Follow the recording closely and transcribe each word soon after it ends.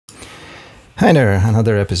Hi there,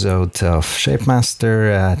 another episode of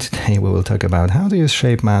ShapeMaster. Today we will talk about how to use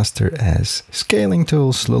ShapeMaster as scaling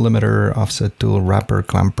tool, slow limiter, offset tool, wrapper,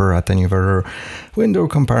 clamper, attenuator, window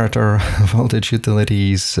comparator, voltage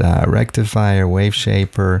utilities, rectifier, wave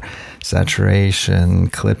shaper, saturation,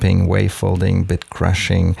 clipping, wave folding, bit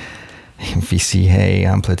crushing, VCV,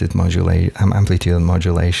 amplitude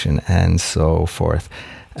modulation, and so forth.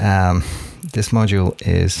 This module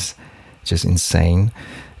is just insane.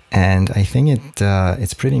 And I think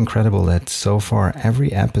it's pretty incredible that so far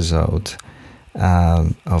every episode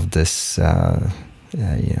of this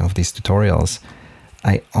of these tutorials,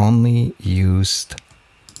 I only used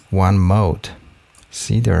one mode.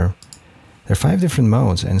 See, there are 5 different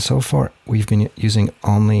modes, and so far we've been using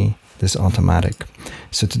only this automatic.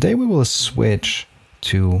 So today we will switch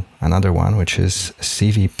to another one, which is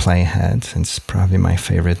CV Playhead. It's probably my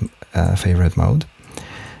favorite mode,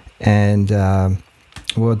 and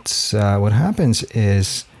what happens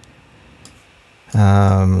is,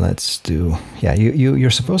 let's do,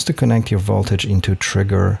 you're supposed to connect your voltage into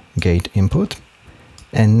trigger gate input,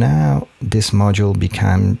 and now this module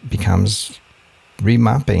becomes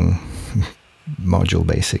remapping module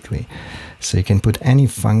basically. So you can put any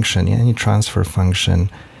function, any transfer function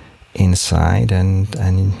inside, and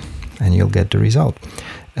you'll get the result.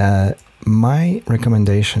 My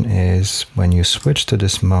recommendation is when you switch to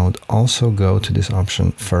this mode, also go to this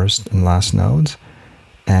option first and last nodes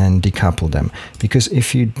and decouple them, because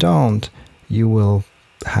if you don't, you will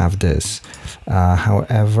have this.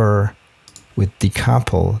 However, with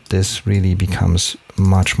decouple, this really becomes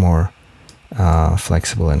much more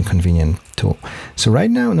flexible and convenient tool. So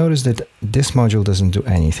right now, notice that this module doesn't do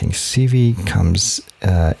anything. CV comes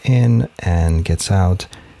in and gets out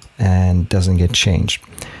and doesn't get changed.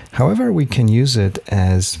 However, we can use it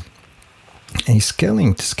as a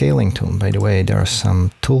scaling tool. By the way, there are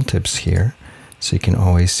some tooltips here, so you can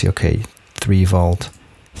always see, okay, 3 volt,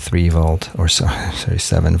 3 volt, or sorry,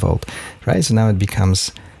 7 volt, right? So now it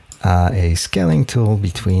becomes a scaling tool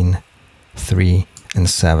between 3 and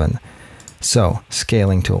 7. So,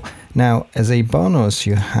 scaling tool. Now, as a bonus,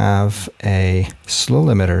 you have a slow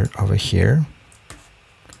limiter over here,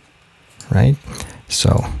 right?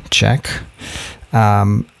 So, check.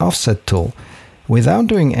 Offset tool. Without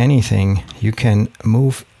doing anything, you can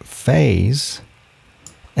move phase,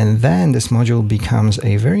 and then this module becomes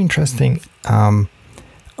a very interesting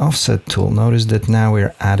offset tool. Notice that now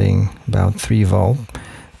we're adding about 3 volt.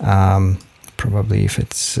 Probably if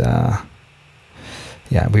it's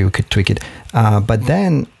we could tweak it. But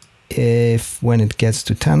then when it gets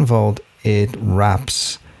to 10 volt, it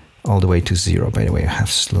wraps all the way to 0. By the way, I have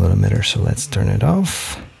slow limiter, so let's turn it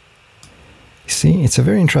off. See, it's a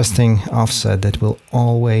very interesting offset that will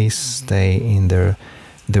always stay in the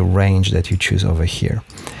range that you choose over here.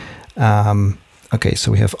 Okay,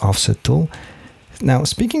 so we have offset tool. Now,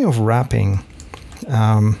 speaking of wrapping,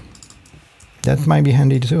 that might be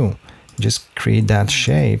handy too. Just create that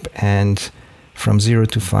shape, and from 0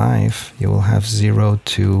 to 5, you will have 0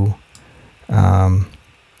 to.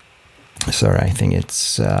 Sorry, I think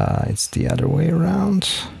it's the other way around.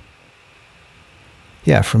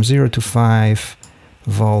 Yeah, from 0 to 5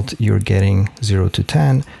 volt, you're getting 0 to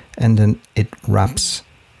 10, and then it wraps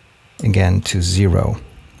again to 0.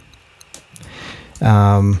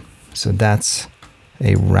 So that's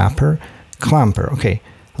a wrapper. Clamper. Okay,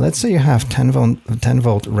 let's say you have 10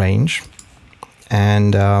 volt range,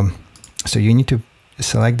 and so you need to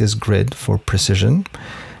select this grid for precision.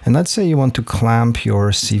 And let's say you want to clamp your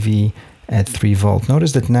CV at 3 volt.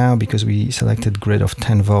 Notice that now, because we selected grid of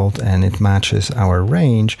 10 volt and it matches our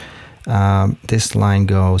range, this line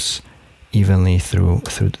goes evenly through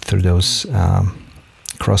those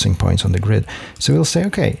crossing points on the grid. So we'll say,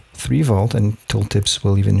 okay, 3 volt, and tooltips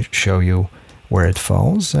will even show you where it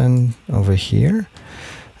falls, and over here.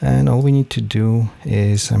 And all we need to do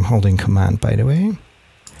is, I'm holding command, by the way,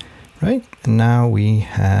 right? And now we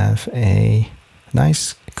have a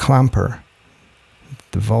nice clamper.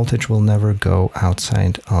 The voltage will never go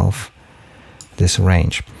outside of this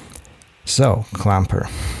range. So, clamper.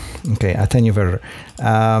 Okay, attenuator.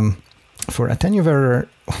 For attenuator,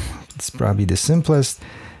 it's probably the simplest.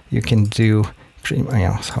 You can do, hold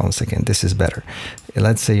on a second, this is better.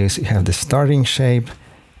 Let's say you have the starting shape,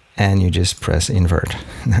 and you just press invert.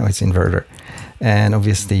 Now it's inverter. And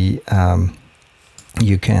obviously,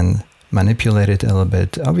 you can manipulate it a little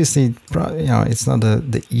bit. Obviously, it's not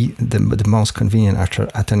the most convenient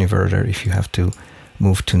attenuator if you have to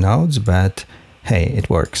move 2 nodes, but hey, it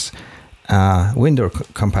works. Window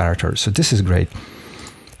comparator. So this is great.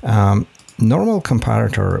 Normal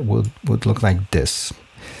comparator would look like this.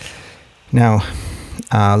 Now,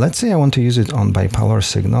 Let's say I want to use it on bipolar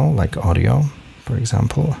signal, like audio, for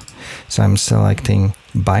example. So I'm selecting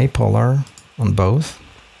bipolar on both.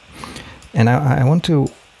 And I want to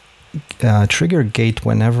trigger gate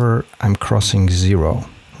whenever I'm crossing 0,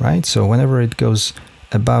 right? So whenever it goes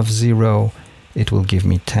above 0, it will give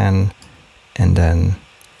me 10. And then,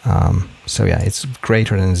 so yeah, it's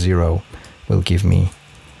greater than 0 will give me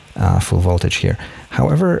full voltage here.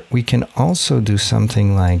 However, we can also do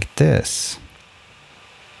something like this.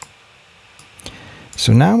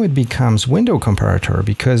 So now it becomes window comparator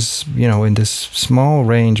because, you know, in this small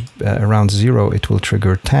range around 0, it will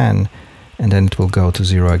trigger 10 and then it will go to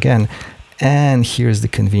 0 again. And here's the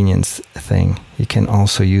convenience thing. You can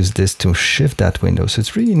also use this to shift that window. So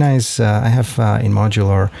it's really nice. I have in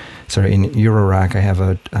Eurorack, I have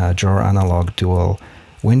a drawer analog dual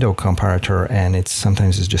window comparator, and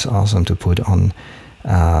sometimes it's just awesome to put on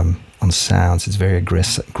sounds. It's very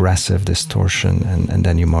aggressive distortion, and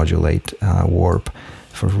then you modulate warp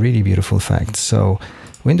for really beautiful effects. So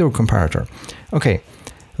window comparator. Okay,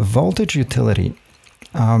 voltage utility.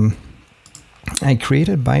 I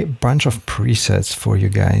created a bunch of presets for you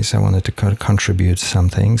guys. I wanted to contribute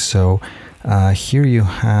something. So here you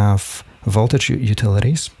have voltage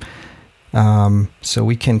utilities. So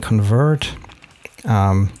we can convert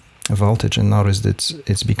voltage, and notice that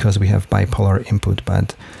it's because we have bipolar input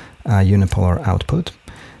but unipolar output.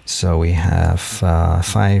 So we have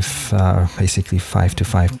basically 5 to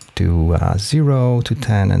 5 to 0 to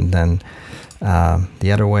 10, and then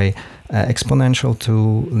the other way, exponential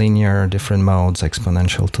to linear, different modes,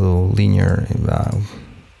 exponential to linear,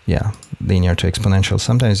 linear to exponential.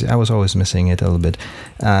 Sometimes I was always missing it a little bit.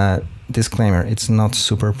 Disclaimer, it's not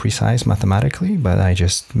super precise mathematically, but I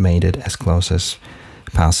just made it as close as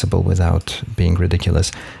possible without being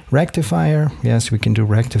ridiculous. Rectifier, yes, we can do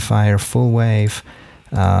rectifier, full wave,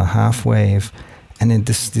 half wave, and then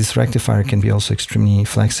this rectifier can be also extremely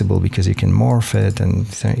flexible because you can morph it, and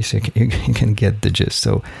so you can get the gist.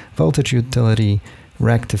 So voltage utility,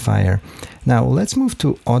 rectifier. Now let's move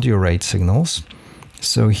to audio rate signals.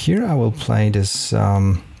 So here I will play this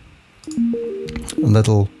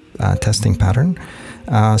little testing pattern.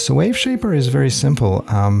 So wave shaper is very simple.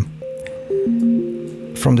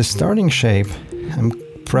 From the starting shape, I'm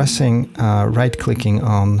pressing, right-clicking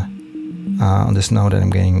on this node, and I'm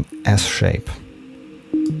getting S shape.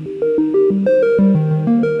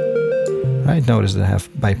 Right, notice that I have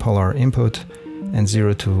bipolar input and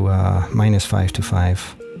 0 to -5 to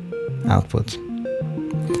 5 output.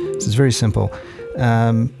 So it's very simple.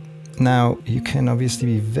 Now you can obviously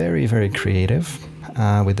be very, very creative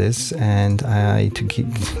with this, and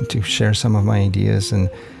to share some of my ideas, and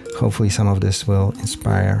hopefully some of this will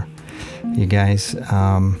inspire you guys.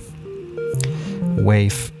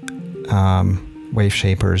 Wave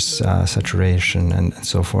shapers, saturation, and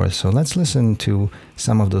so forth. So let's listen to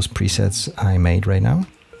some of those presets I made right now.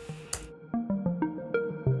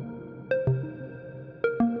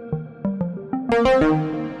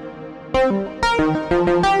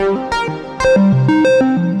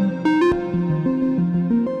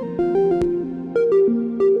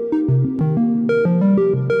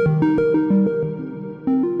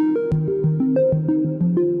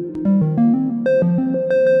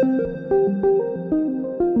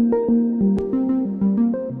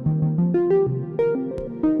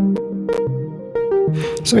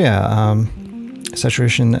 So yeah,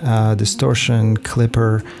 saturation, distortion,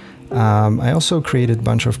 clipper. I also created a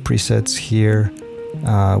bunch of presets here,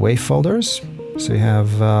 wave folders. So you have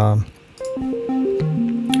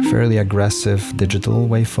fairly aggressive digital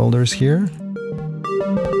wave folders here.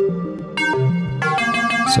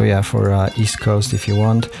 So yeah, for East Coast, if you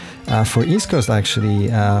want. For East Coast, actually,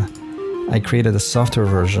 I created a softer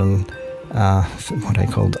version, what I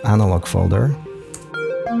called analog folder.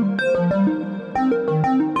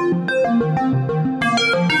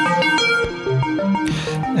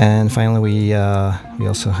 And finally, we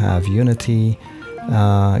also have Unity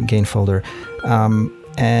gain folder.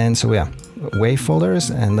 And so yeah, wave folders,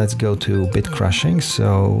 and let's go to bit crushing.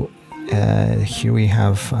 So here we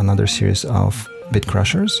have another series of bit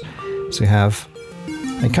crushers. So we have,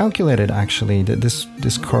 I calculated actually that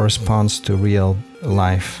this corresponds to real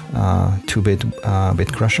life 2-bit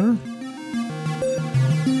bit crusher.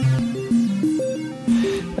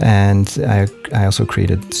 And I also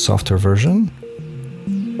created softer version.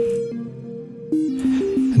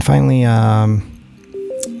 And finally,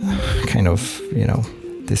 kind of, you know,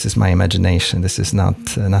 this is my imagination. This is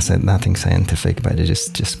nothing scientific, but I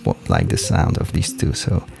just like the sound of these two.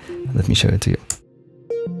 So let me show it to you.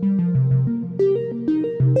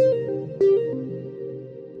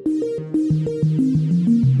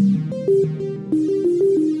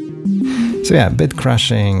 So yeah, bit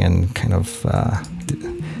crashing and kind of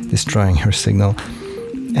destroying her signal.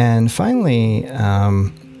 And finally,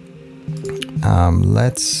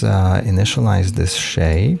 let's initialize this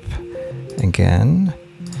shape again.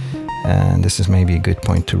 And this is maybe a good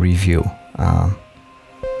point to review.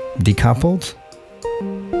 Decoupled,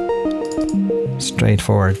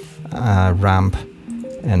 straightforward ramp,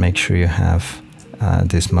 and make sure you have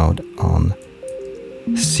this mode on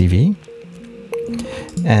CV.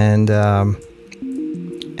 And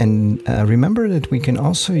remember that we can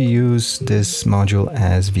also use this module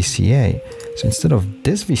as VCA. So instead of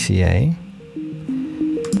this VCA,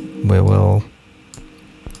 we will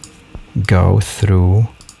go through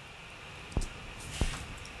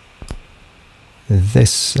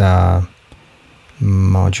this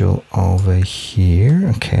module over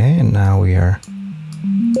here. Okay, and now we are,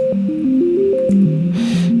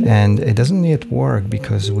 and it doesn't yet work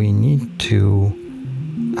because we need to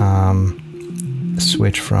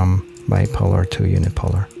switch from bipolar to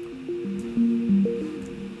unipolar.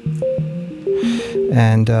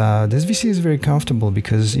 And this VC is very comfortable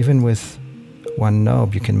because even with one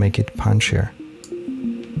knob you can make it punchier.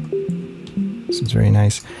 So it's very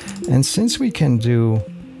nice. And since we can do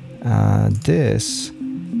this,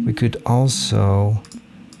 we could also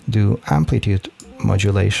do amplitude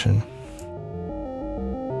modulation.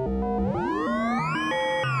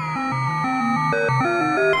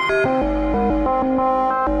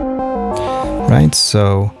 Right,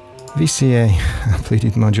 so VCA,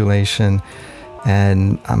 amplitude modulation,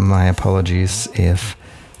 and my apologies if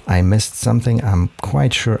I missed something. I'm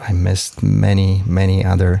quite sure I missed many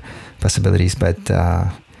other possibilities, but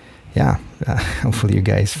yeah, hopefully you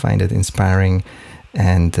guys find it inspiring.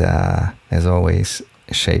 And as always,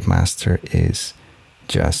 ShapeMaster is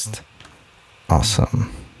just awesome.